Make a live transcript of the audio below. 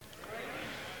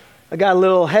I got a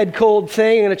little head cold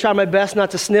thing. I'm going to try my best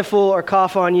not to sniffle or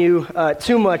cough on you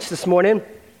too much this morning.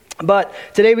 But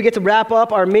today we get to wrap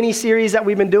up our mini-series that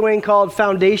we've been doing called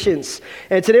Foundations.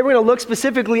 And today we're going to look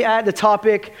specifically at the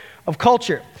topic of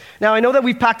culture. Now, I know that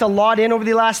we've packed a lot in over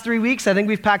the last 3 weeks. I think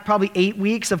we've packed probably 8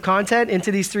 weeks of content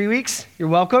into these 3 weeks. You're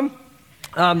welcome.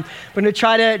 We're going to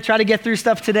try to get through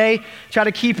stuff today, try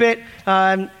to keep it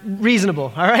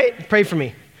reasonable, all right? Pray for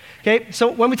me. Okay, so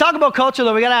when we talk about culture,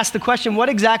 though, we got to ask the question, what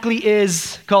exactly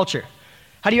is culture?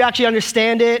 How do you actually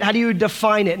understand it? How do you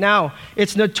define it? Now,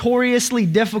 it's notoriously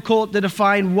difficult to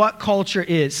define what culture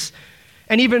is,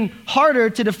 and even harder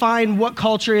to define what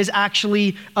culture is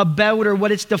actually about or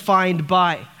what it's defined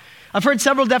by. I've heard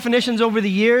several definitions over the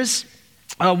years.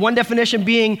 One definition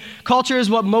being culture is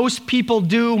what most people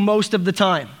do most of the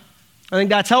time. I think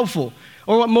that's helpful.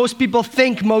 Or what most people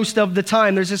think most of the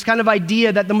time. There's this kind of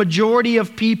idea that the majority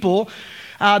of people,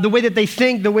 the way that they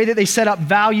think, the way that they set up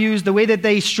values, the way that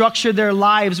they structure their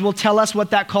lives will tell us what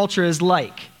that culture is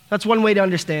like. That's one way to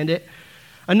understand it.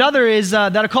 Another is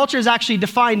that a culture is actually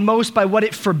defined most by what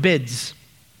it forbids.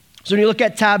 So when you look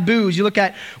at taboos, you look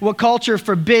at what culture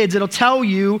forbids, it'll tell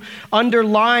you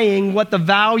underlying what the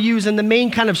values and the main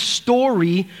kind of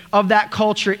story of that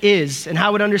culture is and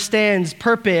how it understands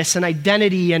purpose and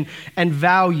identity and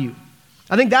value.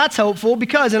 I think that's helpful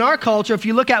because in our culture, if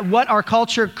you look at what our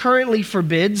culture currently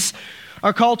forbids,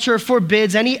 our culture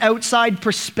forbids any outside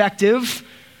perspective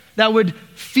that would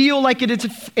feel like it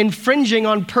is infringing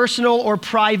on personal or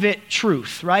private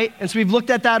truth, right? And so we've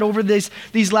looked at that over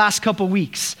these last couple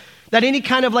weeks. That any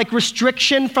kind of like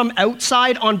restriction from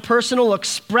outside on personal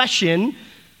expression,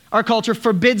 our culture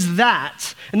forbids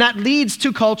that. And that leads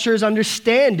to culture's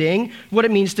understanding what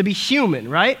it means to be human,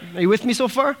 right? Are you with me so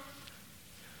far?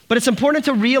 But it's important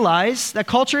to realize that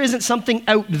culture isn't something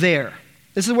out there.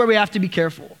 This is where we have to be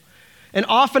careful. And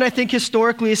often I think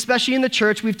historically, especially in the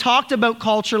church, we've talked about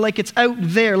culture like it's out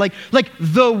there, like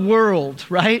the world,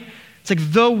 right? It's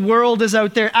like the world is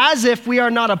out there, as if we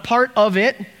are not a part of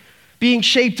it, being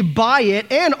shaped by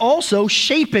it, and also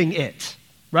shaping it,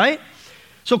 right?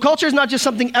 So culture is not just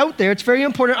something out there. It's very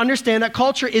important to understand that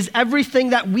culture is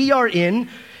everything that we are in,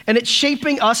 and it's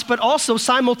shaping us, but also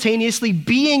simultaneously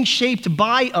being shaped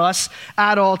by us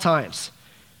at all times.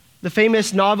 The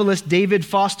famous novelist David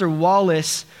Foster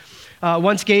Wallace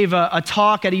once gave a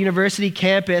talk at a university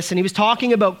campus, and he was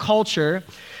talking about culture,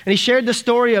 and he shared the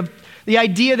story of the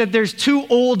idea that there's one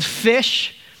old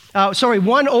fish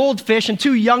and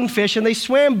two young fish, and they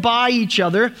swam by each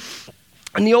other,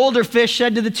 and the older fish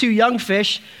said to the two young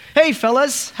fish, "Hey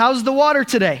fellas, how's the water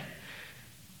today?"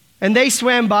 And they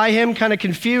swam by him kind of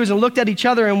confused and looked at each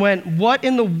other and went, "What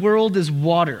in the world is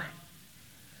water?"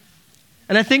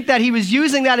 And I think that he was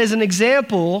using that as an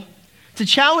example to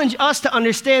challenge us to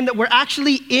understand that we're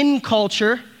actually in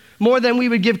culture more than we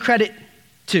would give credit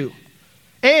to.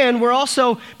 And we're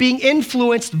also being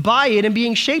influenced by it and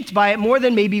being shaped by it more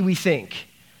than maybe we think.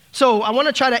 So I want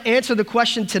to try to answer the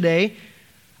question today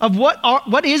of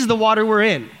what is the water we're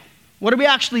in? What are we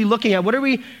actually looking at? What are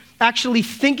we actually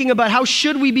thinking about? How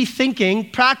should we be thinking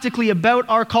practically about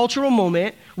our cultural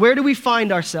moment? Where do we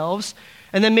find ourselves?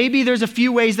 And then maybe there's a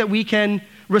few ways that we can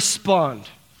respond.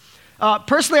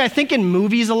 Personally, I think in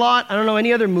movies a lot. I don't know,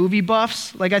 any other movie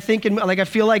buffs? I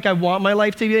feel like I want my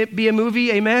life to be a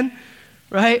movie, amen?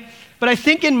 Right? But I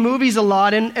think in movies a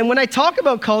lot, and when I talk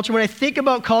about culture, when I think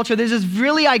about culture, there's this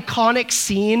really iconic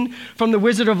scene from The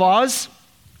Wizard of Oz.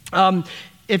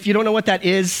 If you don't know what that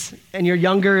is, and you're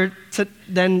younger,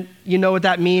 then you know what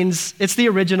that means. It's the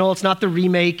original, it's not the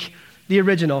remake, the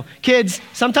original. Kids,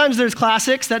 sometimes there's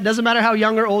classics that doesn't matter how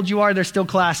young or old you are, they're still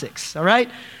classics, all right?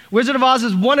 Wizard of Oz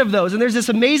is one of those, and there's this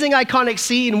amazing iconic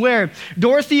scene where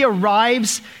Dorothy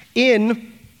arrives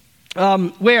in,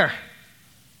 where?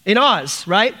 In Oz,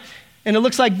 right? And it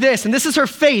looks like this. And this is her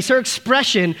face, her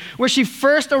expression, where she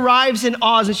first arrives in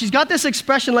Oz. And she's got this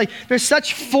expression like there's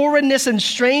such foreignness and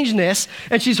strangeness.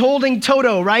 And she's holding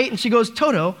Toto, right? And she goes,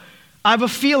 "Toto, I have a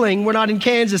feeling we're not in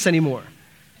Kansas anymore."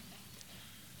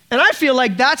 And I feel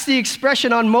like that's the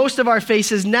expression on most of our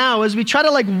faces now as we try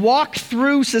to walk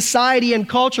through society and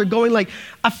culture going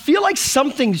I feel like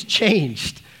something's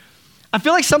changed. I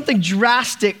feel like something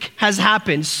drastic has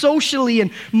happened socially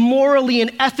and morally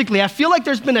and ethically. I feel like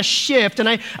there's been a shift, and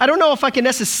I don't know if I can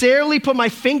necessarily put my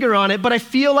finger on it, but I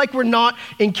feel like we're not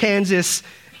in Kansas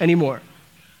anymore.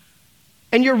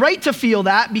 And you're right to feel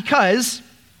that because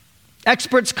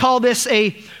experts call this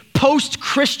a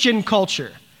post-Christian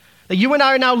culture. That you and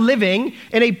I are now living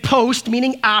in a post,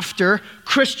 meaning after,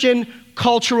 Christian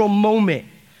cultural moment.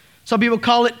 Some people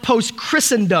call it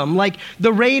post-Christendom, like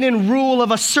the reign and rule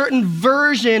of a certain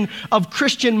version of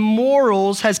Christian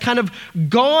morals has kind of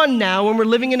gone now, and we're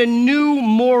living in a new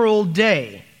moral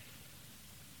day.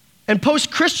 And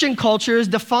post-Christian culture is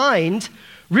defined,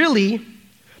 really,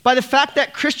 by the fact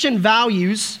that Christian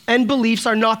values and beliefs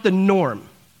are not the norm.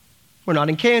 We're not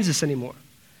in Kansas anymore.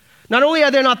 Not only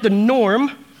are they not the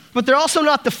norm, but they're also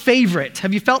not the favorite.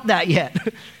 Have you felt that yet?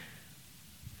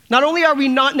 Not only are we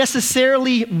not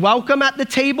necessarily welcome at the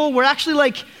table, we're actually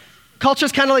like,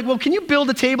 culture's kind of like, well, can you build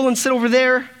a table and sit over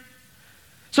there?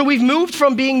 So we've moved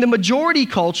from being the majority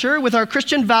culture with our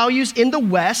Christian values in the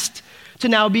West to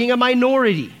now being a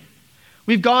minority.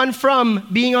 We've gone from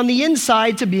being on the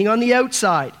inside to being on the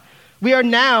outside. We are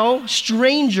now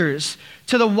strangers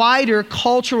to the wider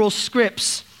cultural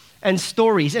scripts and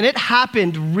stories, and it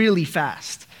happened really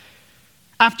fast.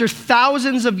 After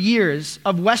thousands of years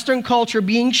of Western culture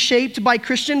being shaped by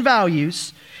Christian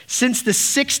values, since the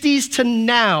 60s to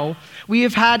now, we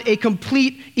have had a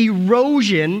complete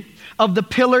erosion of the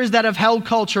pillars that have held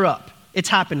culture up. It's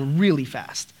happened really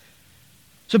fast.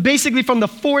 So basically from the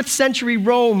 4th century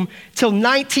Rome till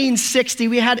 1960,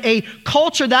 we had a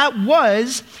culture that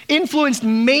was influenced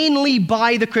mainly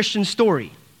by the Christian story.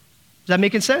 Is that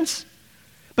making sense?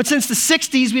 But since the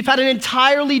 60s, we've had an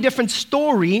entirely different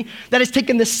story that has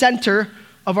taken the center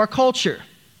of our culture.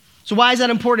 So why is that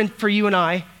important for you and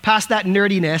I, past that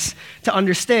nerdiness, to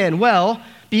understand? Well,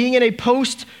 being in a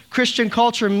post-Christian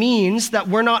culture means that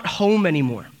we're not home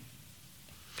anymore.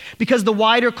 Because the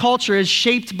wider culture is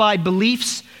shaped by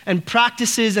beliefs and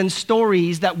practices and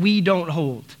stories that we don't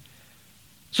hold.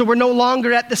 So we're no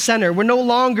longer at the center. We're no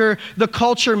longer the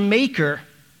culture maker.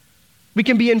 We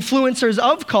can be influencers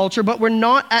of culture, but we're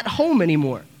not at home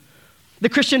anymore. The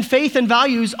Christian faith and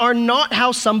values are not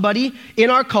how somebody in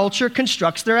our culture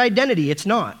constructs their identity. It's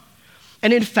not.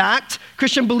 And in fact,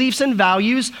 Christian beliefs and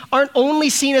values aren't only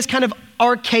seen as kind of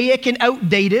archaic and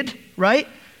outdated, right?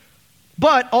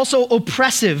 But also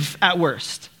oppressive at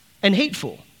worst and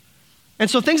hateful. And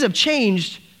so things have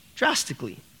changed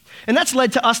drastically. And that's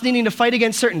led to us needing to fight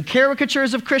against certain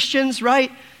caricatures of Christians,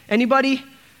 right? Anybody?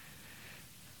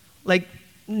 Like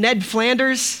Ned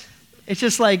Flanders, it's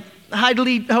just like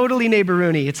totally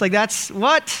neighborhoony. It's like, that's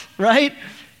what, right?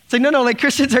 It's like, no, like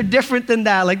Christians are different than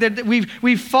that. Like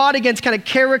we've fought against kind of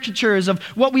caricatures of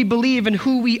what we believe and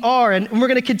who we are, and we're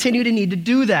going to continue to need to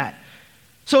do that.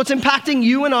 So it's impacting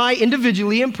you and I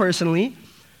individually and personally,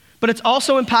 but it's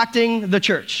also impacting the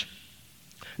church.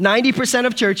 90%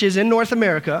 of churches in North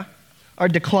America are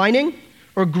declining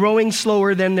or growing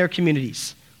slower than their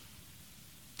communities.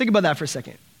 Think about that for a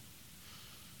second.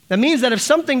 That means that if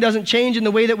something doesn't change in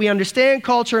the way that we understand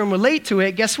culture and relate to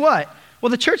it, guess what? Well,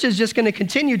 the church is just going to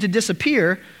continue to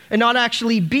disappear and not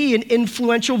actually be an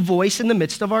influential voice in the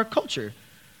midst of our culture.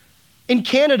 In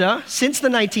Canada, since the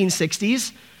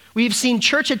 1960s, we've seen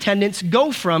church attendance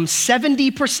go from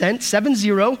 70%, 70,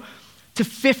 to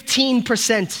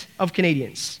 15% of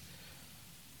Canadians.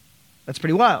 That's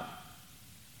pretty wild.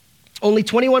 Only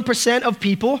 21% of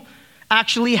people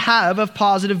actually have a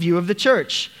positive view of the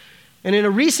church. And in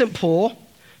a recent poll,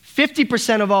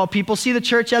 50% of all people see the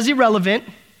church as irrelevant,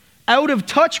 out of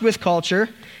touch with culture,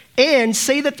 and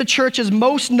say that the church is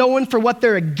most known for what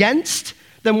they're against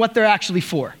than what they're actually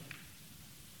for.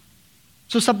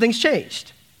 So something's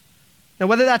changed. Now,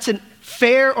 whether that's a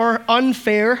fair or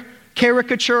unfair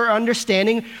caricature or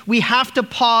understanding, we have to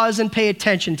pause and pay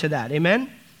attention to that. Amen?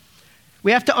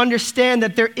 We have to understand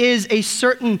that there is a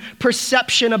certain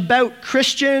perception about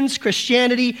Christians,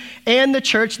 Christianity, and the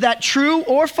church that, true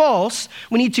or false,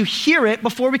 we need to hear it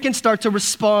before we can start to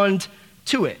respond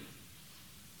to it.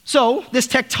 So this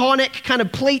tectonic kind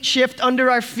of plate shift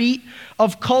under our feet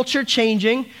of culture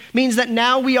changing means that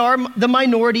now we are the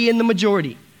minority in the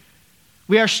majority.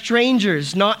 We are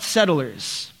strangers, not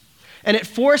settlers. And it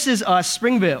forces us,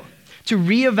 Springvale, to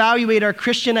reevaluate our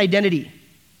Christian identity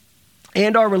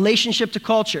and our relationship to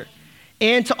culture,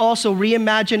 and to also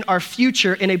reimagine our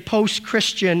future in a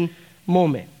post-Christian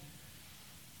moment.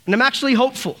 And I'm actually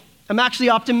hopeful. I'm actually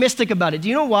optimistic about it. Do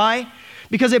you know why?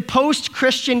 Because a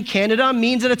post-Christian Canada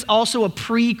means that it's also a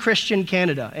pre-Christian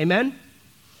Canada. Amen?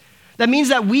 That means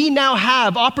that we now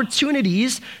have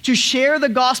opportunities to share the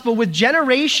gospel with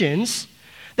generations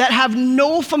that have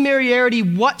no familiarity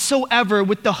whatsoever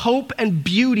with the hope and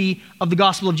beauty of the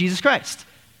gospel of Jesus Christ.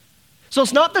 So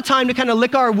it's not the time to kind of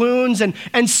lick our wounds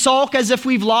and sulk as if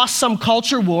we've lost some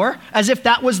culture war, as if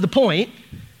that was the point.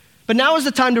 But now is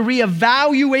the time to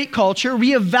reevaluate culture,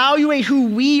 reevaluate who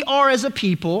we are as a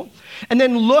people, and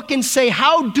then look and say,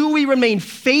 how do we remain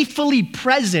faithfully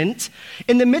present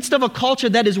in the midst of a culture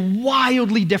that is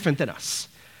wildly different than us?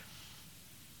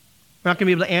 We're not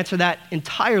going to be able to answer that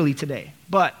entirely today.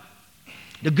 But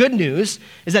the good news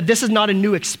is that this is not a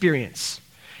new experience.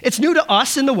 It's new to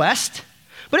us in the West,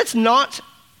 but it's not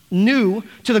new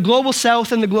to the global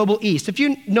South and the global East. If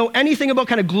you know anything about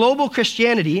kind of global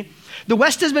Christianity, the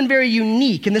West has been very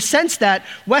unique in the sense that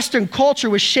Western culture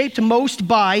was shaped most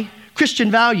by Christian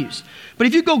values. But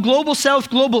if you go global South,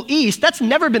 global East, that's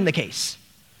never been the case.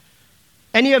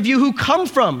 Any of you who come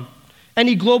from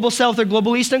any global South or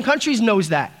global Eastern countries knows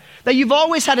that you've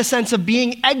always had a sense of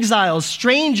being exiles,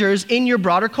 strangers in your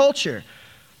broader culture.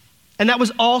 And that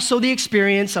was also the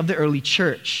experience of the early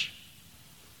church.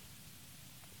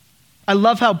 I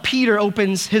love how Peter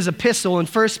opens his epistle in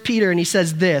 1 Peter, and he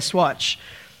says this, watch.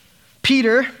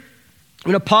 Peter,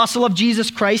 an apostle of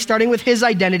Jesus Christ, starting with his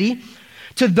identity,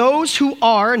 to those who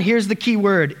are, and here's the key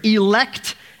word,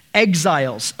 elect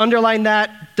exiles. Underline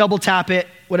that, double tap it,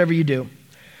 whatever you do.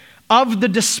 Of the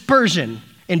dispersion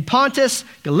in Pontus,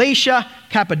 Galatia,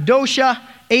 Cappadocia,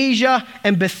 Asia,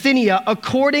 and Bithynia,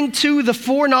 according to the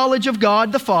foreknowledge of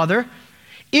God the Father,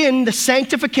 in the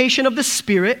sanctification of the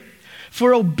Spirit,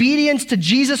 for obedience to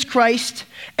Jesus Christ,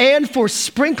 and for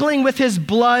sprinkling with his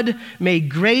blood, may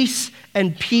grace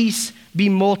and peace be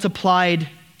multiplied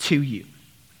to you.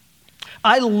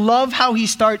 I love how he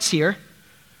starts here,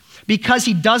 because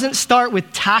he doesn't start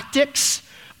with tactics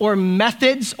or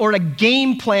methods or a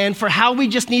game plan for how we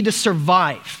just need to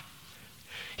survive.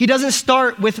 He doesn't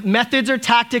start with methods or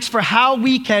tactics for how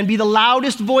we can be the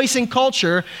loudest voice in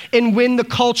culture and win the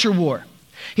culture war.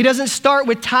 He doesn't start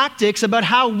with tactics about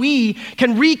how we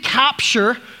can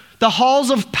recapture the halls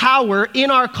of power in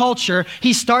our culture.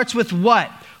 He starts with what?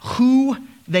 Who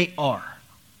they are.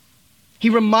 He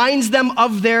reminds them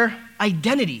of their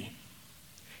identity.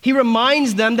 He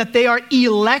reminds them that they are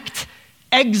elect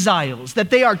exiles, that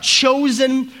they are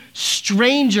chosen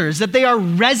strangers, that they are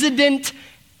resident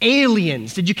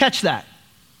aliens. Did you catch that?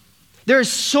 There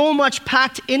is so much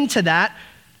packed into that.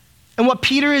 And what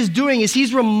Peter is doing is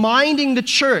he's reminding the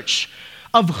church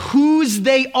of whose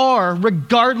they are,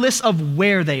 regardless of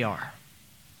where they are.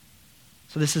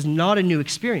 So this is not a new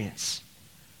experience.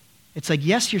 It's like,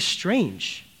 yes, you're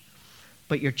strange,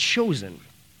 but you're chosen.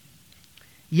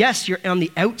 Yes, you're on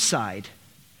the outside,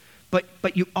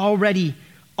 but you already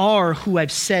are who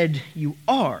I've said you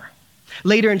are.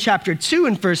 Later in chapter 2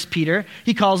 in 1 Peter,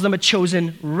 he calls them a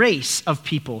chosen race of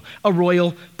people, a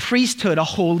royal priesthood, a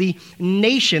holy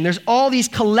nation. There's all these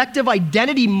collective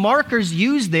identity markers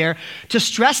used there to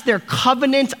stress their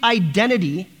covenant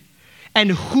identity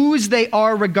and whose they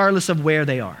are regardless of where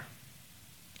they are.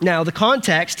 Now, the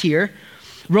context here,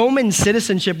 Roman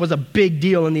citizenship was a big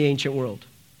deal in the ancient world.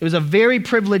 It was a very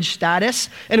privileged status,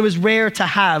 and it was rare to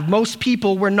have. Most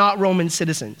people were not Roman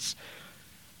citizens.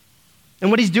 And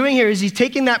what he's doing here is he's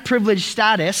taking that privileged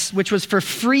status, which was for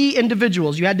free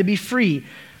individuals. You had to be free.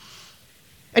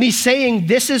 And he's saying,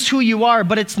 this is who you are,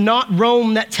 but it's not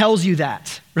Rome that tells you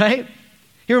that, right?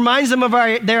 He reminds them of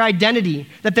their identity,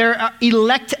 that they're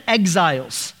elect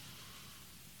exiles.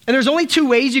 And there's only two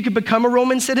ways you could become a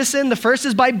Roman citizen. The first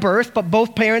is by birth, but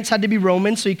both parents had to be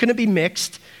Roman, so you couldn't be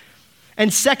mixed.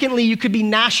 And secondly, you could be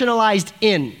nationalized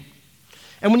in.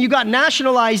 And when you got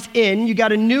nationalized in, you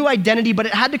got a new identity, but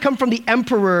it had to come from the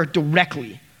emperor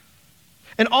directly.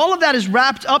 And all of that is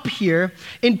wrapped up here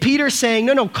in Peter saying,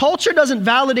 no, culture doesn't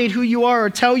validate who you are or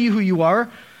tell you who you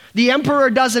are. The emperor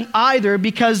doesn't either,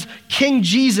 because King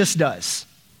Jesus does.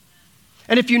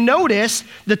 And if you notice,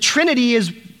 the Trinity is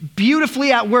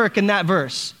beautifully at work in that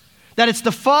verse. That it's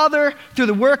the Father, through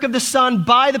the work of the Son,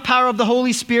 by the power of the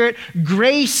Holy Spirit,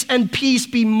 grace and peace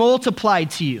be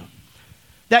multiplied to you.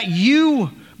 That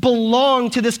you belong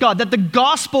to this God. That the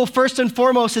gospel, first and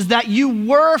foremost, is that you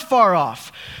were far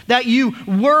off. That you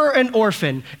were an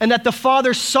orphan. And that the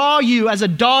Father saw you as a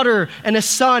daughter and a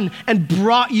son and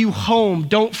brought you home.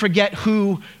 Don't forget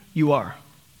who you are.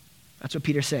 That's what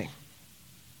Peter's saying.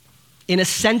 In a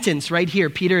sentence right here,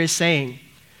 Peter is saying,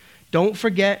 don't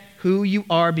forget who you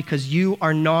are, because you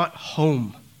are not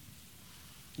home.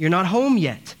 You're not home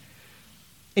yet.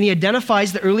 And he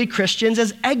identifies the early Christians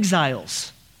as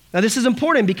exiles. Now, this is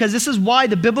important because this is why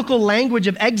the biblical language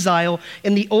of exile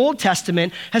in the Old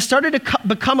Testament has started to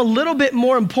become a little bit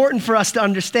more important for us to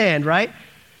understand, right?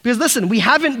 Because listen, we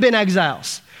haven't been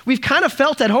exiles. We've kind of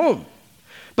felt at home.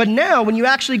 But now, when you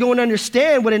actually go and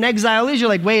understand what an exile is, you're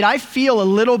like, wait, I feel a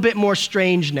little bit more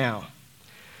strange now.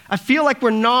 I feel like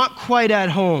we're not quite at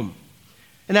home.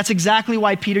 And that's exactly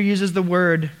why Peter uses the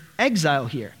word exile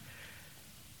here.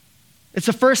 It's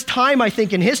the first time, I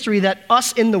think, in history that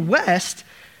us in the West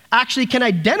actually can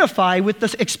identify with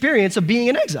the experience of being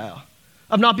in exile,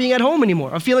 of not being at home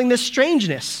anymore, of feeling this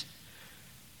strangeness.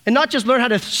 And not just learn how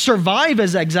to survive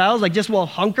as exiles, like just, well,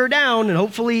 hunker down and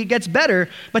hopefully it gets better,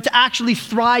 but to actually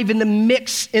thrive in the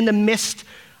midst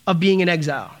of being an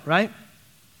exile, right?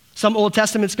 Some Old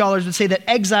Testament scholars would say that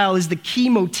exile is the key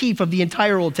motif of the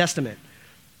entire Old Testament.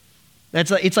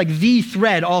 It's like the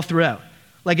thread all throughout.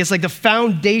 Like it's like the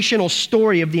foundational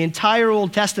story of the entire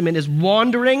Old Testament is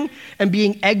wandering and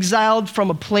being exiled from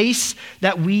a place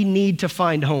that we need to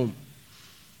find home.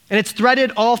 And it's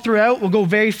threaded all throughout. We'll go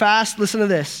very fast. Listen to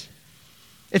this.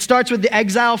 It starts with the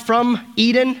exile from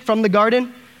Eden, from the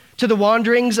garden, to the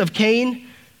wanderings of Cain,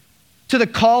 to the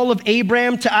call of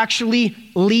Abraham to actually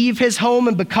leave his home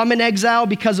and become an exile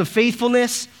because of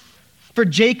faithfulness, for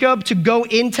Jacob to go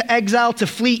into exile to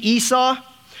flee Esau,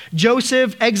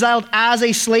 Joseph exiled as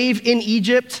a slave in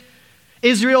Egypt,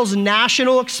 Israel's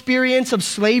national experience of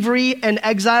slavery and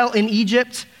exile in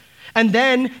Egypt, and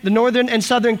then the northern and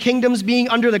southern kingdoms being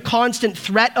under the constant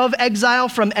threat of exile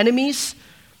from enemies,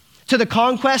 to the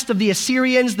conquest of the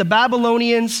Assyrians, the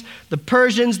Babylonians, the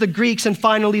Persians, the Greeks, and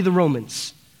finally the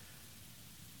Romans.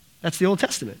 That's the Old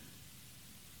Testament.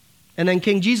 And then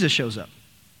King Jesus shows up.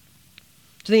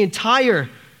 So the entire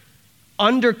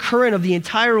undercurrent of the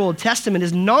entire Old Testament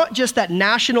is not just that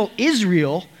national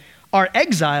Israel are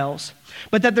exiles,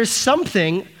 but that there's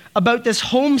something about this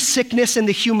homesickness in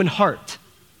the human heart.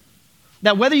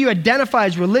 That whether you identify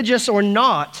as religious or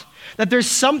not, that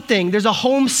there's a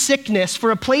homesickness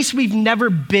for a place we've never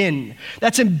been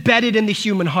that's embedded in the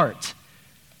human heart.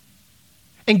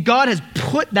 And God has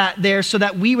put that there so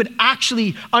that we would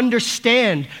actually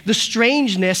understand the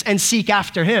strangeness and seek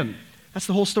after him. That's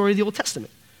the whole story of the Old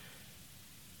Testament.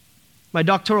 My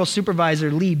doctoral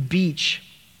supervisor, Lee Beach,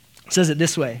 says it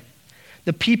this way: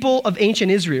 the people of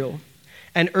ancient Israel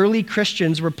and early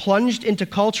Christians were plunged into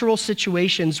cultural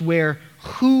situations where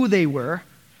who they were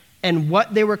and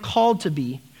what they were called to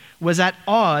be was at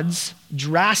odds,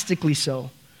 drastically so,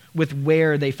 with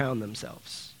where they found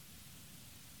themselves.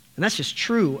 And that's just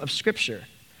true of Scripture.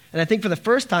 And I think for the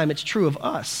first time, it's true of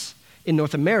us in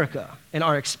North America and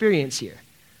our experience here.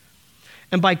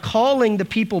 And by calling the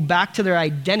people back to their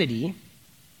identity,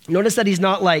 notice that he's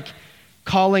not like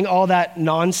calling all that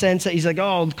nonsense that he's like,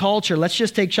 oh, culture, let's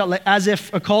just take shot, as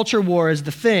if a culture war is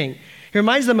the thing. He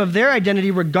reminds them of their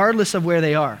identity regardless of where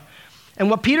they are. And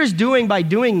what Peter's doing by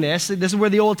doing this is where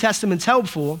the Old Testament's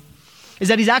helpful, is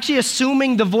that he's actually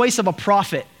assuming the voice of a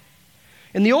prophet.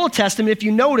 In the Old Testament, if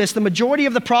you notice, the majority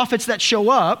of the prophets that show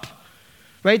up,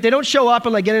 right, they don't show up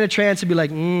and like get in a trance and be like,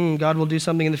 God will do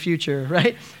something in the future,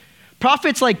 right?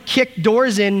 Prophets like kick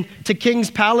doors in to kings'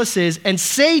 palaces and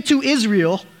say to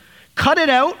Israel, cut it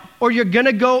out or you're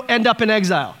gonna go end up in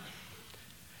exile.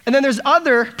 And then there's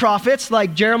other prophets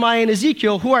like Jeremiah and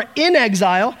Ezekiel who are in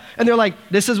exile and they're like,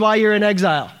 this is why you're in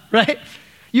exile, right?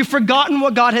 You've forgotten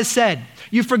what God has said.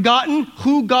 You've forgotten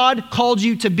who God called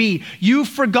you to be. You've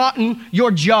forgotten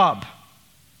your job.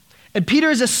 And Peter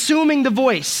is assuming the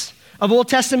voice of Old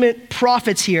Testament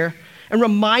prophets here and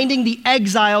reminding the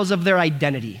exiles of their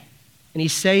identity. And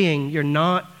he's saying, you're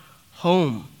not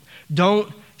home.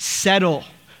 Don't settle.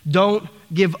 Don't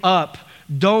give up.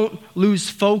 Don't lose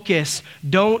focus.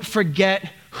 Don't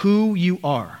forget who you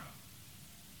are.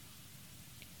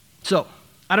 So,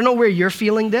 I don't know where you're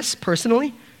feeling this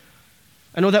personally.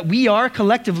 I know that we are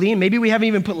collectively, and maybe we haven't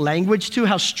even put language to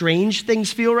how strange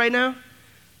things feel right now.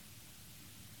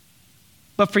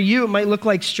 But for you, it might look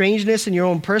like strangeness in your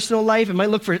own personal life. It might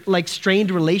look like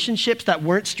strained relationships that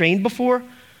weren't strained before.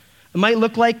 It might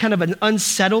look like kind of an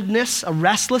unsettledness, a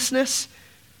restlessness.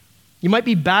 You might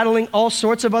be battling all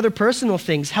sorts of other personal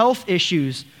things, health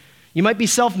issues. You might be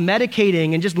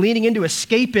self-medicating and just leaning into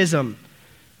escapism,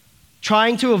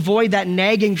 trying to avoid that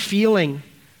nagging feeling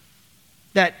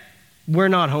that we're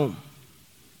not home.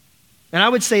 And I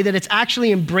would say that it's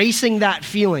actually embracing that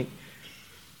feeling,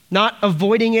 not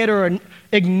avoiding it or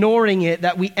ignoring it,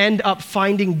 that we end up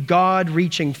finding God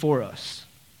reaching for us.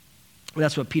 And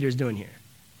that's what Peter's doing here.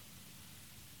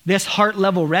 This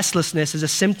heart-level restlessness is a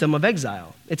symptom of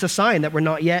exile. It's a sign that we're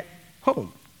not yet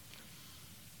home.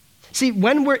 See,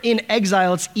 when we're in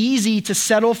exile, it's easy to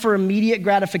settle for immediate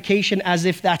gratification as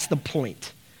if that's the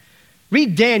point.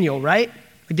 Read Daniel, right?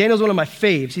 Like Daniel's one of my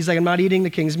faves. He's like, I'm not eating the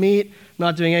king's meat, I'm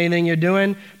not doing anything you're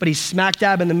doing, but he's smack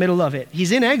dab in the middle of it.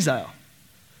 He's in exile.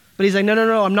 But he's like,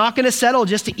 no, I'm not going to settle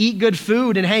just to eat good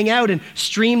food and hang out and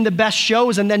stream the best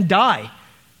shows and then die.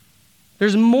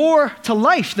 There's more to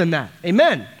life than that.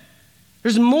 Amen.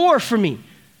 There's more for me.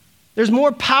 There's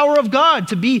more power of God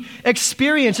to be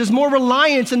experienced. There's more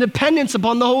reliance and dependence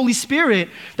upon the Holy Spirit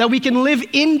that we can live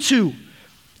into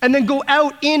and then go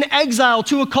out in exile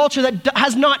to a culture that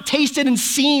has not tasted and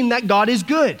seen that God is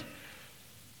good.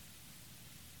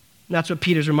 And that's what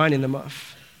Peter's reminding them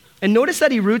of. And notice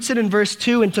that he roots it in verse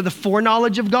 2 into the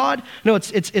foreknowledge of God. No,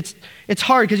 it's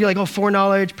hard because you're like, oh,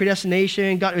 foreknowledge,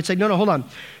 predestination, God. It's like, no, hold on.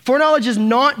 Foreknowledge is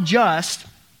not just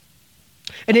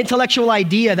an intellectual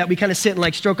idea that we kind of sit and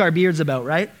like stroke our beards about,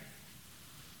 right?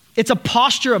 It's a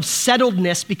posture of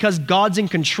settledness because God's in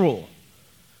control.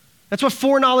 That's what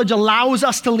foreknowledge allows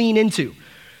us to lean into.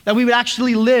 That we would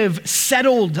actually live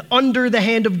settled under the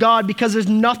hand of God because there's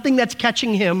nothing that's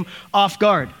catching him off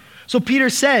guard. So Peter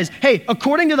says, hey,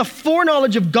 according to the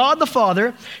foreknowledge of God the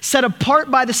Father, set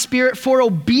apart by the Spirit for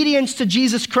obedience to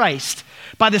Jesus Christ,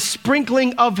 by the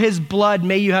sprinkling of his blood,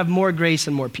 may you have more grace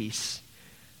and more peace.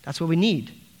 That's what we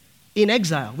need. In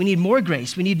exile, we need more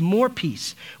grace. We need more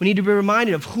peace. We need to be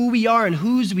reminded of who we are and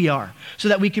whose we are so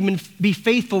that we can be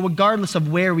faithful regardless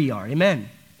of where we are. Amen.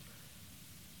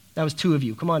 That was 2 of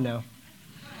you. Come on now.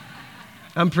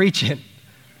 I'm preaching.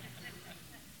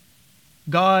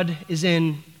 God is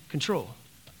in control.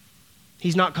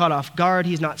 He's not caught off guard.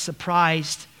 He's not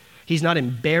surprised. He's not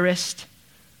embarrassed.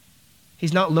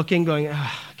 He's not looking, going,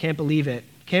 I can't believe it.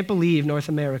 Can't believe North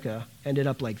America ended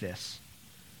up like this.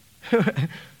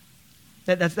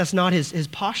 That's not his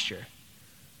posture.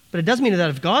 But it does mean that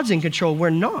if God's in control, we're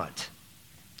not.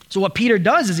 So what Peter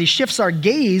does is he shifts our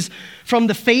gaze from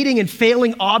the fading and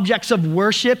failing objects of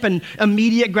worship and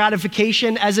immediate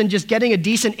gratification, as in just getting a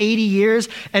decent 80 years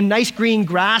and nice green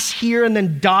grass here and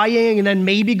then dying and then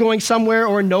maybe going somewhere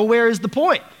or nowhere is the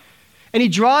point. And he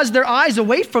draws their eyes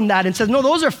away from that and says, no,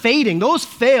 those are fading, those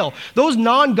fail. Those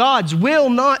non-gods will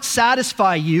not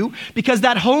satisfy you because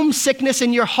that homesickness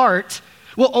in your heart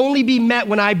will only be met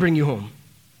when I bring you home.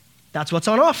 That's what's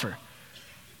on offer.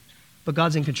 But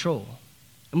God's in control.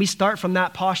 And we start from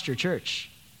that posture, church.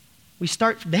 We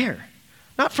start there,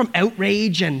 not from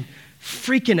outrage and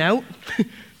freaking out.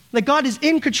 Like God is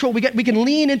in control. We can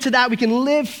lean into that. We can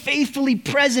live faithfully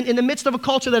present in the midst of a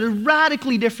culture that is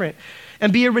radically different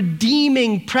and be a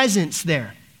redeeming presence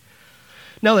there.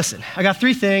 Now listen, I got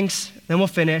 3 things, then we'll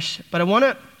finish. But I want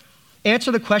to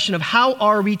answer the question of how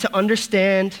are we to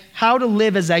understand how to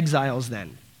live as exiles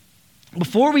then?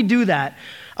 Before we do that,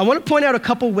 I want to point out a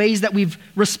couple ways that we've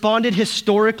responded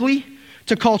historically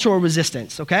to cultural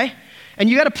resistance, okay? And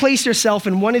you got to place yourself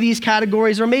in one of these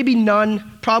categories, or maybe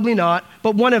none, probably not,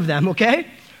 but one of them, okay?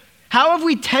 How have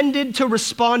we tended to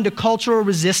respond to cultural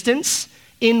resistance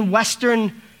in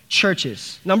Western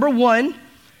churches? Number 1,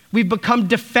 we've become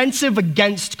defensive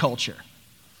against culture.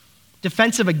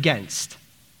 Defensive against.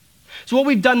 So what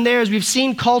we've done there is we've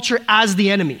seen culture as the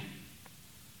enemy,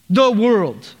 the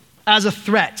world as a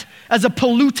threat, as a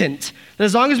pollutant, that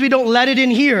as long as we don't let it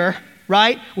in here,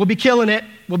 right, we'll be killing it,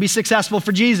 we'll be successful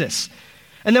for Jesus.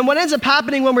 And then what ends up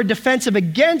happening when we're defensive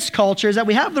against culture is that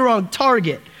we have the wrong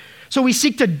target. So we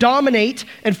seek to dominate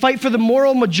and fight for the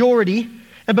moral majority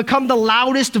and become the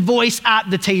loudest voice at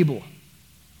the table.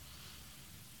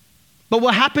 But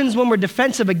what happens when we're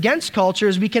defensive against culture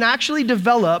is we can actually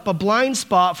develop a blind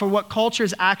spot for what culture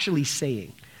is actually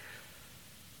saying.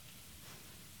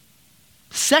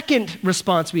 Second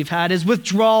response we've had is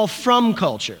withdrawal from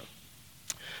culture.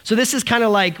 So this is kind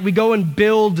of like we go and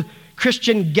build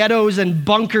Christian ghettos and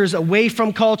bunkers away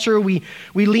from culture. We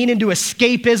lean into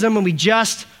escapism and we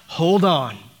just hold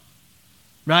on,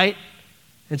 right?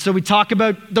 And so we talk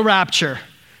about the rapture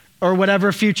or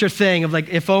whatever future thing of like,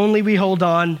 if only we hold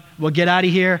on, we'll get out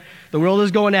of here. The world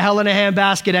is going to hell in a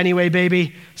handbasket anyway,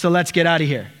 baby, so let's get out of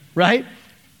here, right?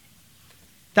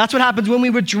 That's what happens when we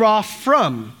withdraw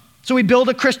from. So we build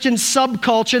a Christian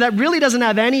subculture that really doesn't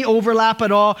have any overlap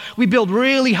at all. We build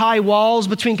really high walls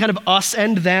between kind of us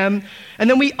and them. And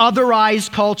then we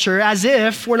otherize culture as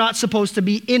if we're not supposed to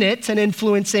be in it and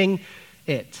influencing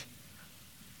it.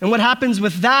 And what happens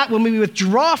with that when we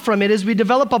withdraw from it is we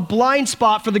develop a blind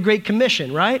spot for the Great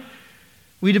Commission, right?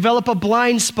 We develop a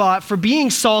blind spot for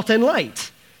being salt and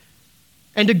light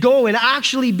and to go and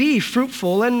actually be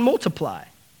fruitful and multiply.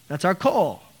 That's our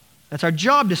call. That's our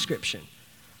job description.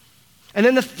 And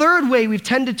then the third way we've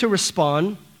tended to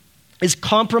respond is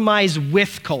compromise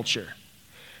with culture.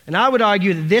 And I would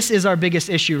argue that this is our biggest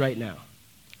issue right now.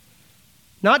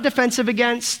 Not defensive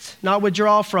against, not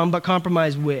withdraw from, but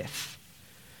compromise with.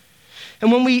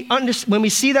 And when we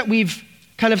see that we've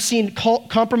kind of seen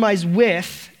compromise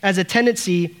with as a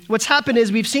tendency, what's happened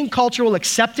is we've seen cultural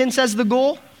acceptance as the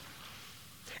goal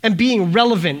and being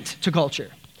relevant to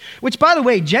culture. Which, by the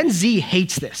way, Gen Z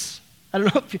hates this. I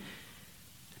don't know if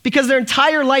because their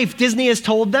entire life, Disney has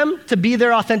told them to be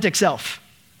their authentic self.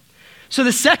 So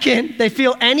the second they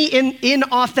feel any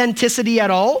inauthenticity at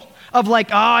all, of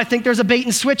like, I think there's a bait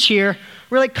and switch here,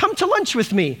 we're like, come to lunch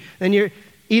with me. Then you're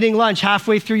eating lunch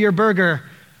halfway through your burger.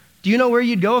 Do you know where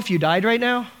you'd go if you died right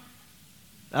now?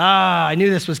 I knew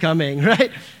this was coming,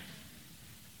 right?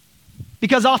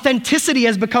 Because authenticity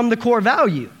has become the core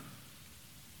value.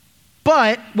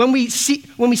 But when we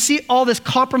see all this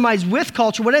compromise with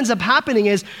culture, what ends up happening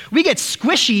is we get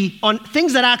squishy on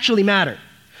things that actually matter.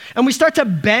 And we start to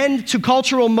bend to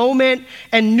cultural moment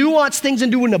and nuance things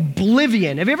into an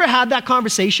oblivion. Have you ever had that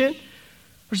conversation? Where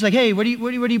it's like, hey, where do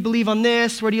you believe on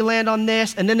this? Where do you land on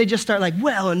this? And then they just start like,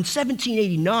 well, in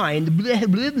 1789, blah,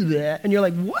 blah, blah. And you're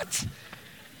like, what?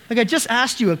 Like, I just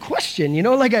asked you a question,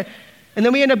 and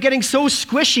then we end up getting so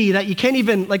squishy that you can't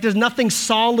even, there's nothing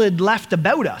solid left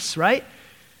about us, right?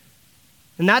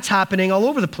 And that's happening all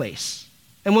over the place.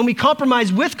 And when we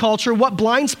compromise with culture, what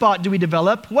blind spot do we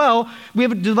develop? Well, we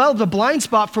have developed a blind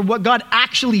spot for what God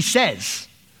actually says.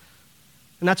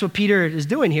 And that's what Peter is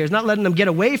doing here. He's not letting them get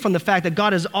away from the fact that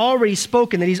God has already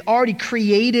spoken, that he's already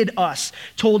created us,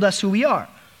 told us who we are.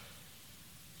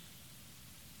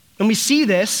 And we see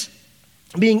this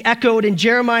being echoed in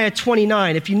Jeremiah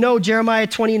 29. If you know Jeremiah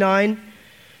 29,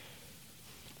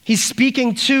 he's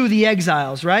speaking to the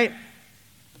exiles, right?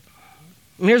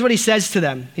 And here's what he says to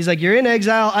them. He's like, you're in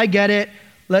exile, I get it.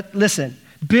 Listen,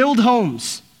 build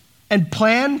homes and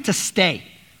plan to stay.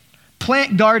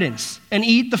 Plant gardens and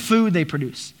eat the food they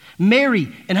produce.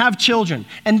 Marry and have children.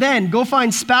 And then go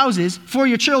find spouses for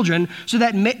your children so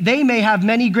that they may have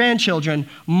many grandchildren.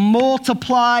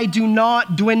 Multiply, do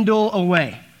not dwindle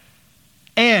away.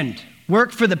 And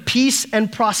work for the peace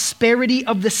and prosperity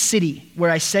of the city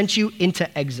where I sent you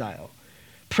into exile.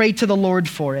 Pray to the Lord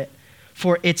for it,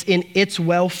 for it's in its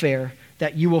welfare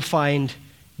that you will find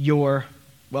your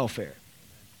welfare.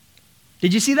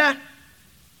 Did you see that?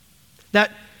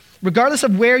 That regardless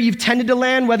of where you've tended to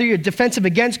land, whether you're defensive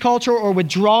against culture or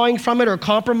withdrawing from it or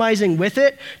compromising with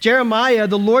it, Jeremiah,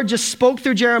 the Lord just spoke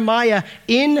through Jeremiah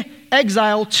in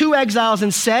exile to exiles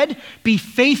and said, be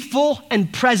faithful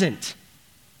and present.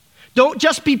 Don't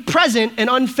just be present and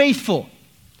unfaithful.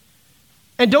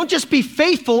 And don't just be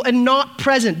faithful and not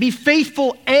present. Be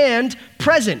faithful and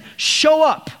present. Show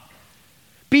up.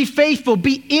 Be faithful.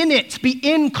 Be in it. Be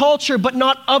in culture, but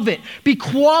not of it. Be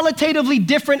qualitatively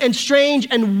different and strange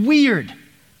and weird,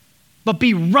 but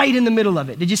be right in the middle of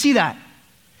it. Did you see that?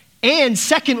 And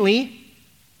secondly,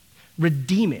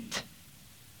 redeem it.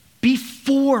 Be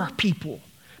for people.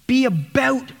 Be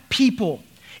about people.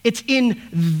 It's in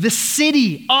the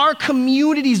city, our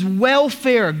community's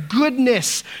welfare,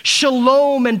 goodness,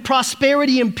 shalom, and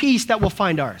prosperity and peace that we'll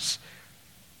find ours.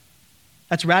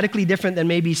 That's radically different than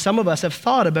maybe some of us have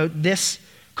thought about this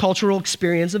cultural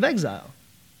experience of exile.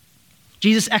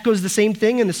 Jesus echoes the same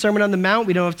thing in the Sermon on the Mount.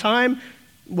 We don't have time.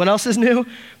 What else is new?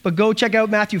 But go check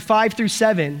out Matthew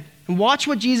 5-7 and watch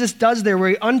what Jesus does there, where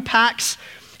he unpacks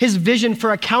his vision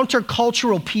for a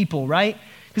countercultural people, right?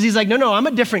 Because he's like, no, I'm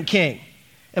a different king.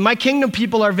 And my kingdom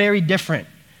people are very different.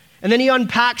 And then he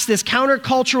unpacks this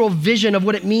countercultural vision of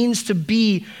what it means to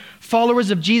be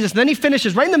followers of Jesus. And then he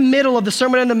finishes right in the middle of the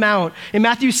Sermon on the Mount in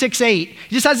Matthew 6-8. He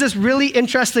just has this really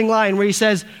interesting line where he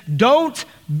says, don't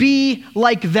be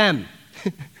like them.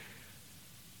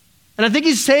 And I think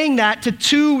he's saying that to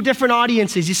two different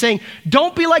audiences. He's saying,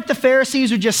 don't be like the Pharisees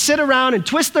who just sit around and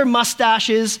twist their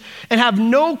mustaches and have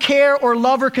no care or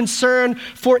love or concern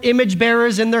for image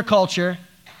bearers in their culture.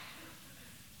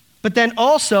 But then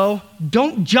also,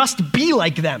 don't just be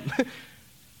like them.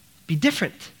 Be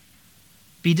different.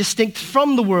 Be distinct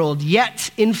from the world,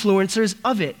 yet influencers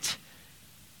of it.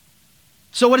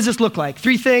 So what does this look like?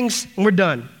 3 things, and we're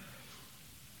done.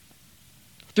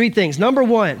 3 things. Number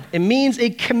 1, it means a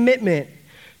commitment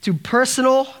to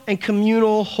personal and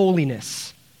communal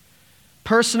holiness.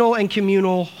 Personal and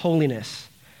communal holiness.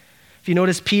 If you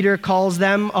notice, Peter calls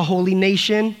them a holy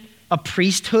nation, a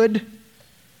priesthood.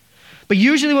 But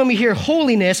usually when we hear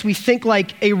holiness, we think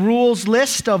like a rules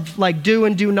list of like do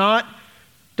and do not.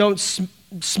 Don't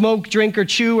smoke, drink, or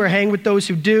chew, or hang with those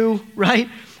who do, right?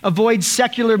 Avoid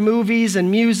secular movies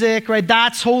and music, right?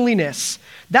 That's holiness.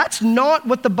 That's not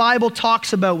what the Bible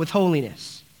talks about with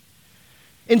holiness.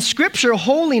 In Scripture,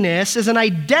 holiness is an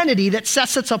identity that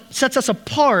sets us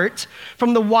apart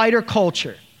from the wider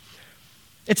culture.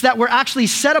 It's that we're actually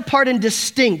set apart and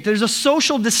distinct. There's a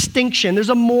social distinction. There's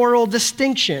a moral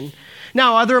distinction.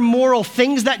 Now, are there moral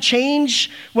things that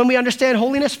change when we understand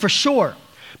holiness? For sure.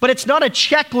 But it's not a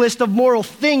checklist of moral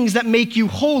things that make you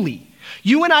holy.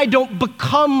 You and I don't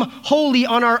become holy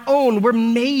on our own. We're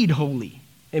made holy.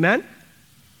 Amen?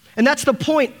 And that's the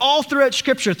point all throughout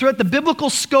Scripture, throughout the biblical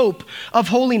scope of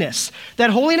holiness. That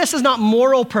holiness is not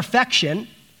moral perfection.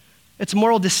 It's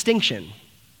moral distinction.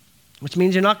 Which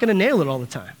means you're not going to nail it all the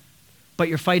time. But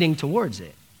you're fighting towards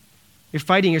it.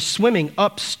 You're swimming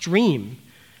upstream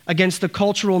against the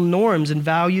cultural norms and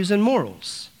values and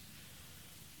morals.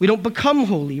 We don't become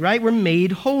holy, right? We're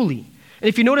made holy. And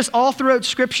if you notice all throughout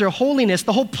Scripture, holiness,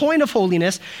 the whole point of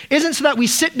holiness isn't so that we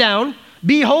sit down,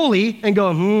 be holy, and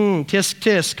go, tisk,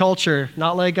 tisk, culture,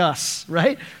 not like us,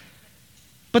 right?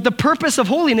 But the purpose of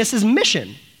holiness is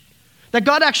mission. That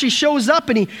God actually shows up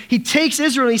and he takes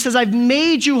Israel and he says, I've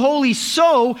made you holy,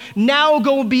 so now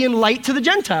go and be a light to the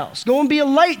Gentiles. Go and be a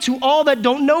light to all that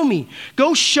don't know me.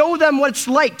 Go show them what it's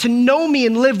like to know me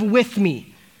and live with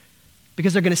me.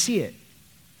 Because they're going to see it.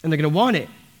 And they're going to want it.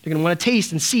 They're going to want to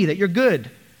taste and see that you're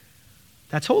good.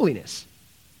 That's holiness.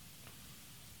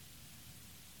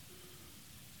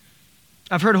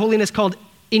 I've heard holiness called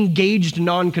engaged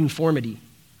nonconformity.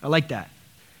 I like that.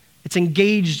 It's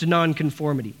engaged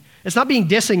nonconformity. It's not being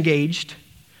disengaged,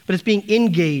 but it's being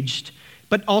engaged,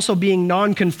 but also being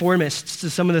nonconformists to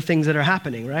some of the things that are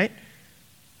happening, right?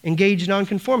 Engaged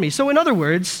nonconformity. So in other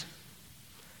words,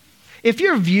 if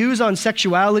your views on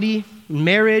sexuality,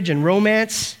 marriage, and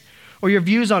romance, or your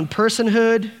views on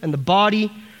personhood and the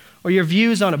body, or your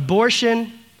views on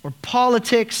abortion, or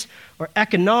politics, or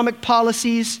economic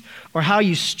policies, or how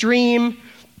you stream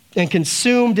and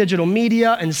consume digital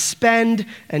media and spend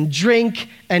and drink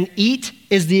and eat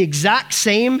is the exact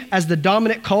same as the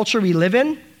dominant culture we live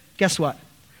in, guess what?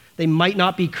 They might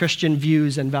not be Christian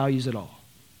views and values at all.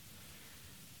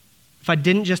 If I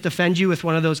didn't just offend you with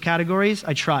one of those categories,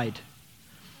 I tried.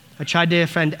 I tried to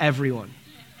offend everyone.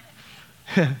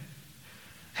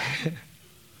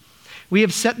 We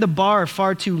have set the bar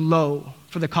far too low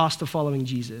for the cost of following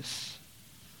Jesus.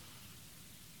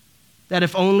 That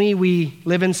if only we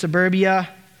live in suburbia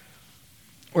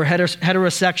or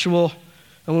heterosexual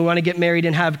and we want to get married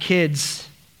and have kids,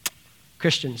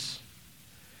 Christians.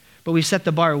 But we set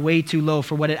the bar way too low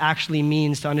for what it actually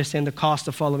means to understand the cost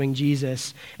of following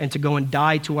Jesus and to go and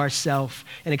die to ourselves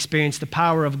and experience the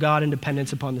power of God and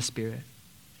dependence upon the Spirit.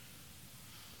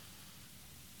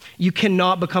 You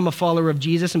cannot become a follower of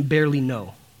Jesus and barely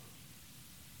know.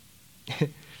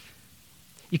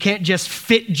 You can't just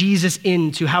fit Jesus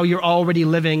into how you're already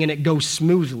living and it goes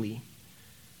smoothly.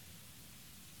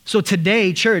 So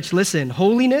today, church, listen,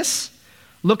 holiness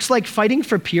looks like fighting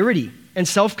for purity and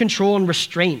self-control and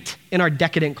restraint in our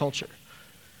decadent culture.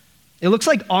 It looks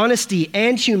like honesty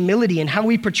and humility in how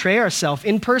we portray ourselves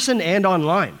in person and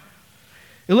online.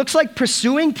 It looks like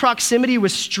pursuing proximity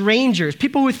with strangers,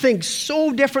 people who think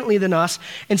so differently than us,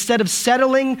 instead of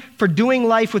settling for doing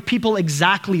life with people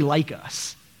exactly like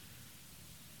us.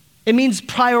 It means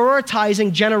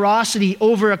prioritizing generosity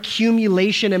over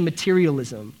accumulation and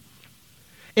materialism.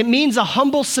 It means a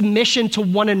humble submission to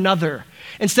one another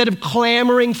instead of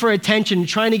clamoring for attention,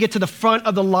 trying to get to the front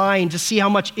of the line to see how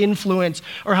much influence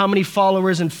or how many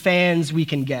followers and fans we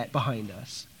can get behind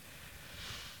us.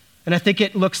 And I think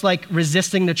it looks like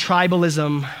resisting the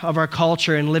tribalism of our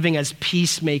culture and living as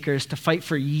peacemakers to fight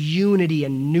for unity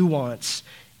and nuance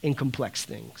in complex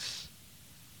things.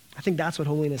 I think that's what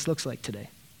holiness looks like today.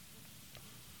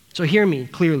 So hear me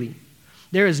clearly.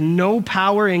 There is no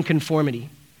power in conformity.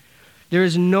 There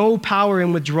is no power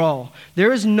in withdrawal.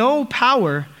 There is no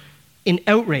power in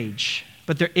outrage,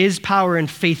 but there is power in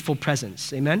faithful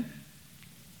presence. Amen?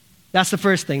 That's the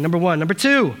first thing, number one. Number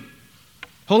two,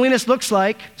 holiness looks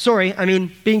like,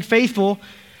 being faithful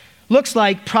looks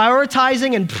like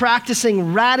prioritizing and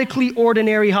practicing radically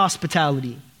ordinary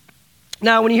hospitality.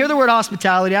 Now, when you hear the word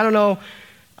hospitality, I don't know,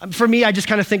 for me, I just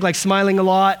kind of think like smiling a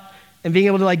lot and being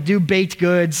able to like do baked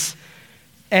goods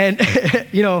and,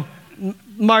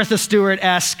 Martha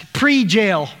Stewart-esque,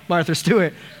 pre-jail Martha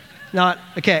Stewart. Not,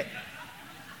 okay.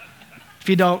 If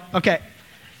you don't, okay.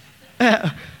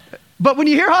 But when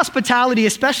you hear hospitality,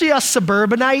 especially us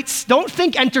suburbanites, don't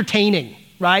think entertaining,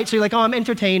 right? So you're like, oh, I'm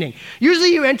entertaining.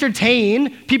 Usually you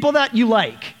entertain people that you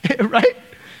like, right?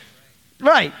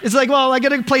 Right. It's like, well, I got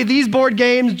to play these board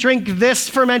games, drink this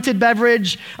fermented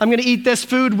beverage. I'm going to eat this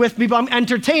food with people. I'm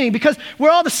entertaining because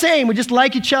we're all the same. We just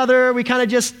like each other. We kind of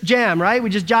just jam, right? We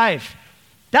just jive.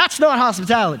 That's not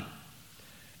hospitality.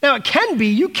 Now, it can be.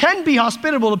 You can be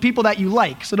hospitable to people that you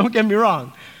like, so don't get me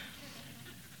wrong.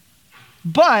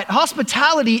 But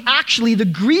hospitality, actually, the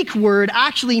Greek word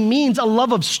actually means a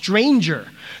love of stranger.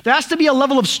 There has to be a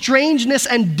level of strangeness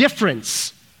and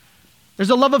difference. There's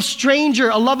a love of stranger,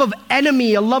 a love of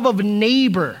enemy, a love of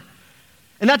neighbor.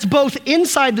 And that's both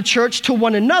inside the church to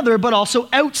one another, but also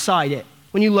outside it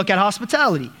when you look at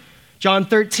hospitality. John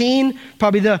 13,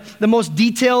 probably the most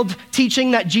detailed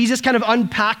teaching that Jesus kind of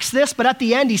unpacks this, but at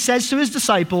the end he says to his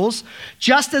disciples,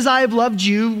 just as I have loved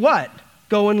you, what?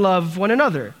 Go and love one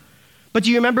another. But do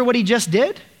you remember what he just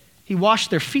did? He washed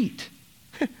their feet.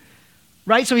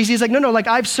 right? So he's like, no, like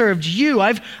I've served you.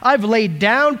 I've laid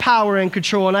down power and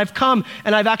control, and I've come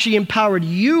and I've actually empowered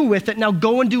you with it. Now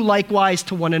go and do likewise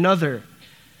to one another.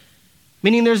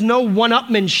 Meaning there's no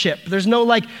one-upmanship. There's no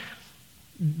like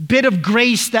bit of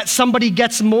grace that somebody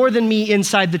gets more than me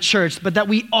inside the church, but that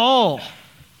we all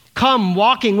come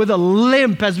walking with a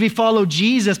limp as we follow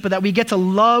Jesus, but that we get to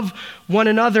love one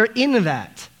another in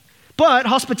that. But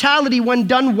hospitality, when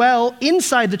done well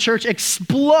inside the church,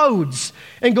 explodes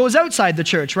and goes outside the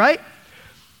church, right?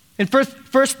 In 1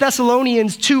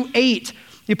 Thessalonians 2:8,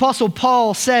 the Apostle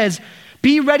Paul says,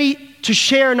 be ready to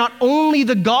share not only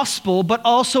the gospel, but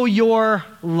also your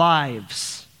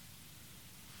lives.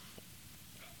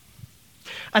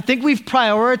 I think we've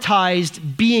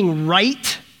prioritized being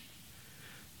right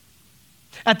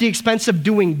at the expense of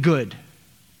doing good.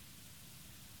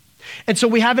 And so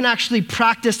we haven't actually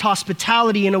practiced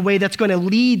hospitality in a way that's going to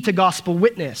lead to gospel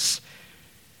witness.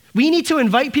 We need to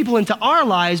invite people into our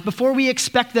lives before we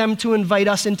expect them to invite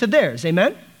us into theirs.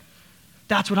 Amen?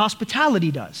 That's what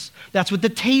hospitality does. That's what the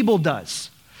table does.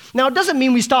 Now, it doesn't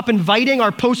mean we stop inviting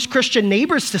our post-Christian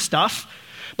neighbors to stuff,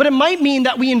 but it might mean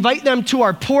that we invite them to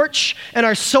our porch and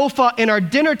our sofa and our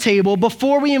dinner table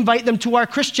before we invite them to our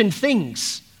Christian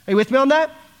things. Are you with me on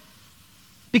that?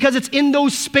 Because it's in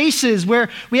those spaces where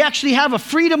we actually have a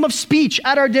freedom of speech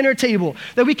at our dinner table,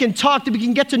 that we can talk, that we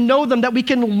can get to know them, that we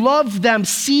can love them,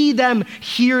 see them,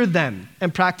 hear them,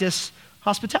 and practice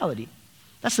hospitality.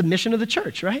 That's the mission of the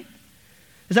church, right?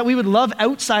 Is that we would love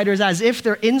outsiders as if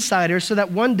they're insiders so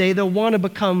that one day they'll want to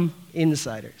become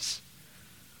insiders.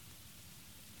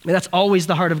 And that's always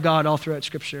the heart of God all throughout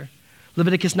Scripture.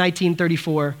 Leviticus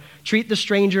 19:34, treat the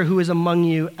stranger who is among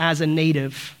you as a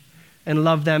native and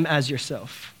love them as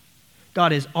yourself.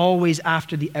 God is always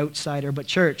after the outsider, but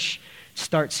church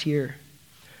starts here.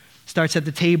 Starts at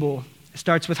the table. It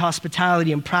starts with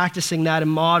hospitality and practicing that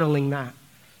and modeling that.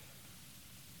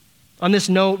 On this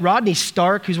note, Rodney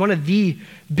Stark, who's one of the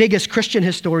biggest Christian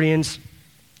historians,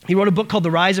 he wrote a book called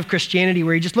The Rise of Christianity,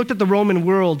 where he just looked at the Roman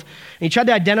world and he tried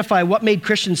to identify what made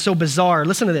Christians so bizarre.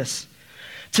 Listen to this.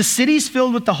 To cities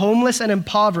filled with the homeless and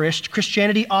impoverished,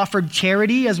 Christianity offered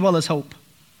charity as well as hope.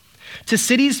 To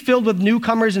cities filled with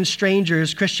newcomers and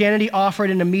strangers, Christianity offered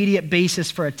an immediate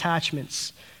basis for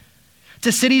attachments.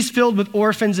 To cities filled with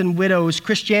orphans and widows,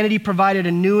 Christianity provided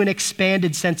a new and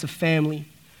expanded sense of family.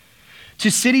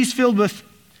 To cities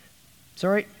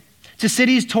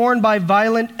torn by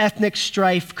violent ethnic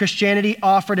strife, Christianity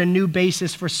offered a new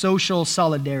basis for social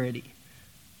solidarity.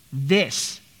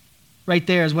 This right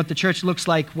there is what the church looks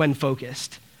like when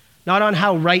focused. Not on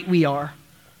how right we are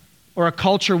or a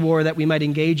culture war that we might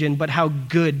engage in, but how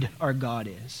good our God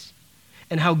is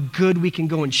and how good we can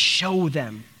go and show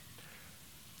them.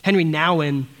 Henry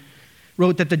Nouwen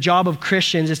wrote that the job of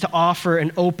Christians is to offer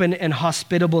an open and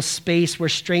hospitable space where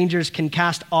strangers can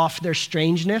cast off their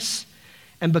strangeness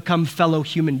and become fellow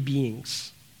human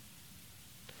beings.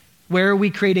 Where are we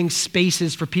creating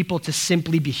spaces for people to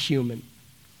simply be human?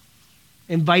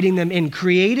 Inviting them in,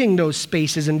 creating those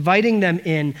spaces, inviting them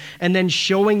in, and then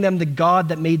showing them the God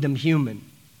that made them human.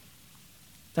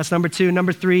 That's number 2.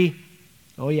 Number 3,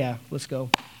 oh yeah, let's go.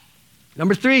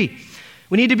 Number 3,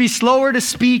 we need to be slower to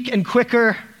speak and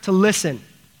quicker to listen,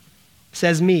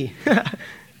 says me.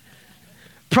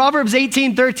 Proverbs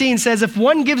 18:13 says, if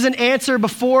one gives an answer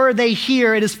before they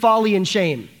hear, it is folly and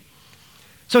shame.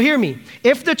 So hear me.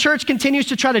 If the church continues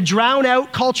to try to drown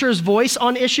out culture's voice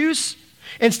on issues,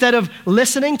 instead of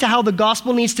listening to how the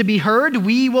gospel needs to be heard,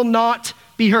 we will not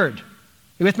be heard.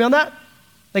 You with me on that?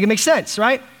 Like, it makes sense,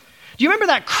 right? Do you remember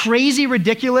that crazy,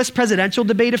 ridiculous presidential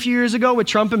debate a few years ago with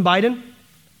Trump and Biden?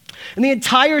 And the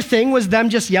entire thing was them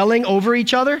just yelling over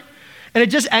each other. And it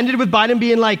just ended with Biden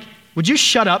being like, would you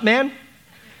shut up, man?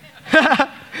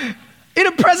 In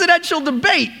a presidential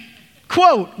debate,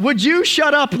 quote, would you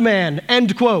shut up, man,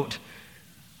 end quote.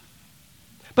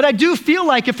 But I do feel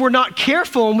like if we're not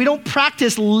careful and we don't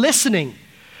practice listening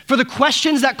for the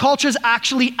questions that culture's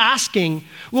actually asking,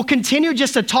 we'll continue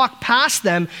just to talk past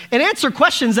them and answer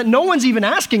questions that no one's even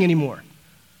asking anymore.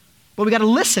 But we gotta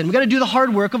listen. We gotta do the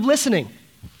hard work of listening.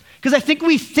 Because I think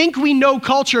we know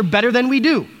culture better than we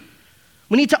do.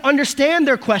 We need to understand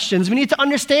their questions. We need to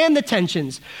understand the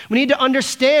tensions. We need to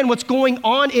understand what's going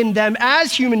on in them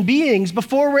as human beings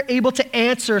before we're able to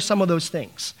answer some of those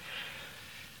things.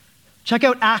 Check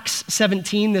out Acts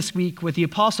 17 this week with the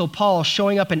Apostle Paul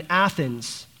showing up in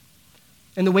Athens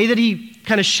and the way that he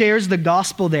kind of shares the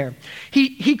gospel there.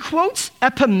 He quotes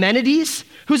Epimenides,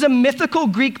 who's a mythical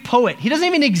Greek poet. He doesn't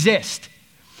even exist.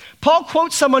 Paul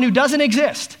quotes someone who doesn't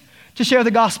exist to share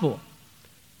the gospel.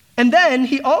 And then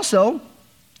he also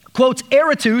quotes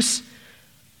Aratus,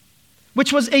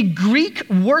 which was a Greek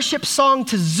worship song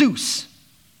to Zeus.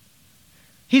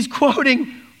 He's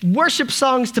quoting worship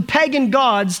songs to pagan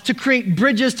gods to create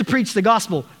bridges to preach the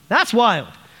gospel. That's wild.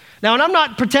 Now, and I'm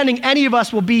not pretending any of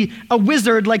us will be a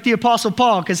wizard like the Apostle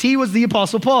Paul, because he was the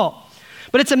Apostle Paul.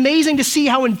 But it's amazing to see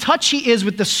how in touch he is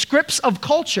with the scripts of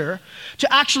culture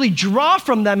to actually draw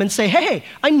from them and say, hey,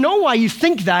 I know why you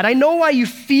think that. I know why you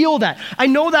feel that. I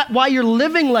know that why you're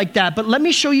living like that, but let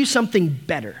me show you something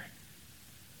better.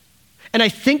 And I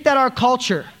think that our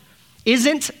culture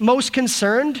isn't most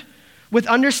concerned with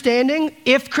understanding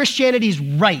if Christianity's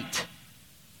right.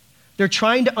 They're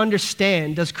trying to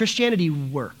understand, does Christianity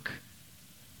work?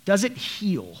 Does it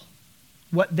heal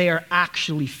what they are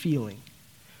actually feeling?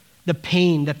 The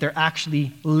pain that they're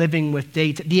actually living with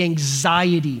the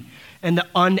anxiety and the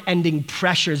unending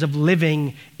pressures of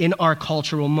living in our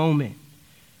cultural moment.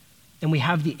 And we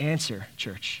have the answer,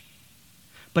 church.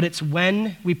 But it's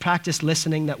when we practice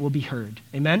listening that we'll be heard.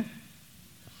 Amen?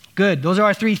 Good. Those are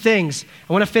our three things.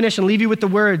 I want to finish and leave you with the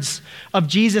words of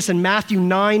Jesus in Matthew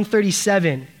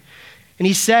 9:37. And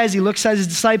he looks at his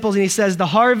disciples and he says, the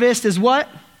harvest is what?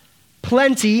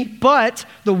 Plenty, but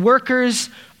the workers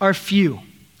are few.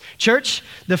 Church,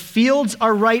 the fields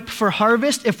are ripe for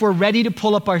harvest if we're ready to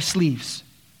pull up our sleeves.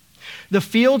 The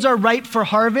fields are ripe for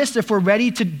harvest if we're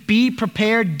ready to be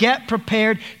prepared, get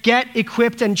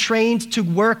equipped and trained to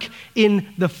work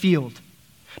in the field.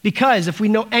 Because if we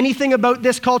know anything about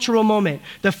this cultural moment,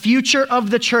 the future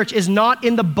of the church is not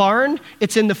in the barn,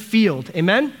 it's in the field.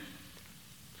 Amen?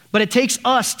 But it takes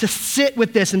us to sit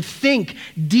with this and think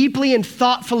deeply and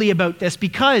thoughtfully about this,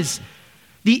 because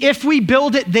the if we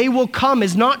build it, they will come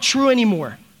is not true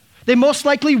anymore. They most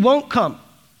likely won't come.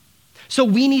 So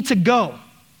we need to go.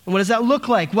 And what does that look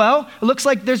like? Well, it looks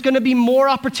like there's going to be more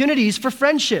opportunities for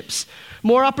friendships,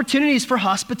 more opportunities for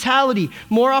hospitality,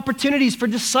 more opportunities for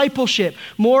discipleship,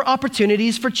 more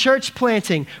opportunities for church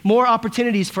planting, more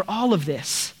opportunities for all of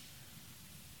this.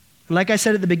 And like I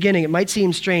said at the beginning, it might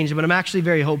seem strange, but I'm actually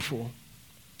very hopeful,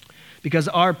 because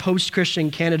our post-Christian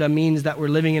Canada means that we're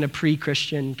living in a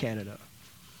pre-Christian Canada.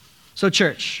 So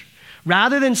church,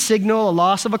 rather than signal a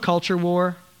loss of a culture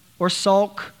war or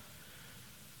sulk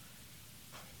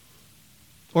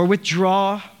or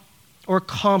withdraw or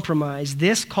compromise,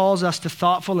 this calls us to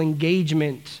thoughtful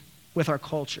engagement with our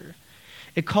culture.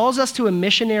 It calls us to a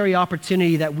missionary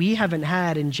opportunity that we haven't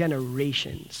had in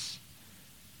generations.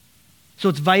 So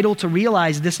it's vital to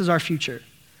realize this is our future,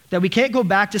 that we can't go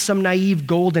back to some naive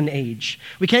golden age.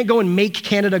 We can't go and make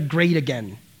Canada great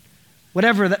again.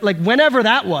 Whatever that, like whenever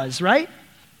that was, right?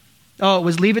 Oh, it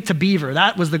was Leave It to Beaver.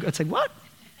 It's like, what?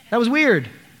 That was weird.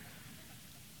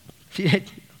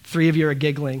 Three of you are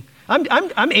giggling.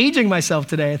 I'm aging myself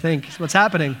today, I think, is what's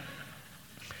happening.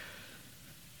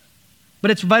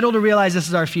 But it's vital to realize this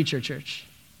is our future, church.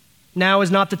 Now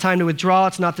is not the time to withdraw.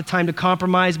 It's not the time to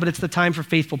compromise, but it's the time for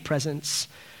faithful presence.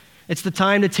 It's the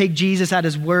time to take Jesus at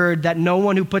his word that no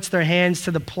one who puts their hands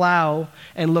to the plow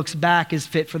and looks back is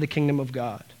fit for the kingdom of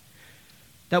God.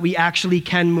 That we actually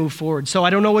can move forward. So I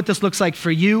don't know what this looks like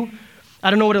for you. I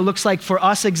don't know what it looks like for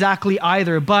us exactly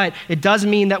either, but it does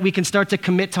mean that we can start to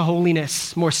commit to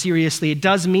holiness more seriously. It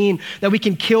does mean that we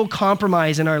can kill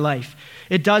compromise in our life.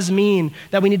 It does mean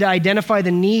that we need to identify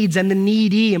the needs and the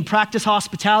needy and practice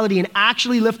hospitality and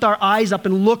actually lift our eyes up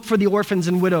and look for the orphans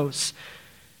and widows.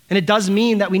 And it does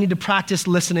mean that we need to practice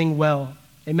listening well.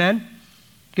 Amen?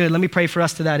 Good, let me pray for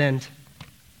us to that end.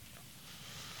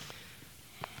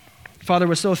 Father,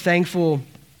 we're so thankful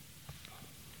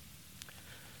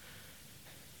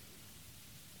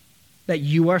that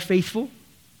you are faithful.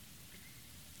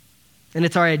 And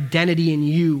it's our identity in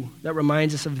you that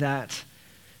reminds us of that.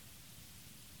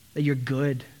 That you're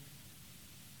good.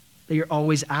 That you're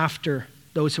always after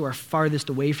those who are farthest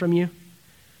away from you.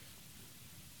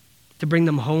 To bring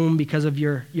them home because of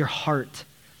your heart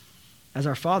as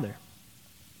our Father.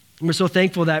 And we're so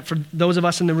thankful that for those of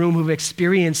us in the room who've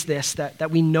experienced this,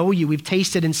 that we know you, we've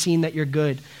tasted and seen that you're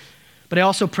good. But I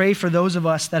also pray for those of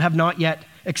us that have not yet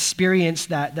experienced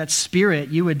that spirit,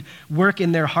 you would work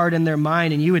in their heart and their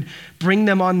mind, and you would bring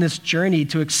them on this journey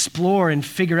to explore and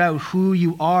figure out who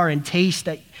you are and taste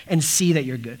that and see that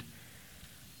you're good.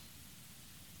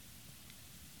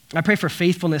 I pray for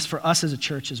faithfulness for us as a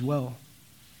church as well.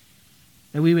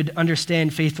 That we would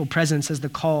understand faithful presence as the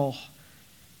call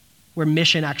where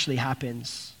mission actually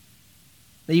happens.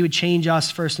 That you would change us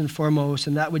first and foremost,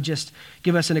 and that would just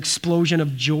give us an explosion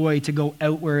of joy to go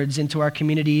outwards into our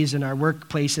communities and our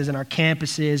workplaces and our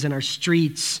campuses and our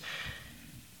streets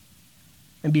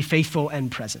and be faithful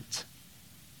and present.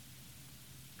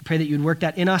 I pray that you would work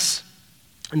that in us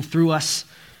and through us,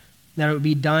 that it would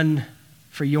be done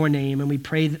for for your name. And we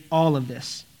pray all of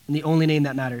this in the only name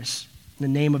that matters, in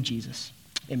the name of Jesus.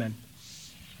 Amen.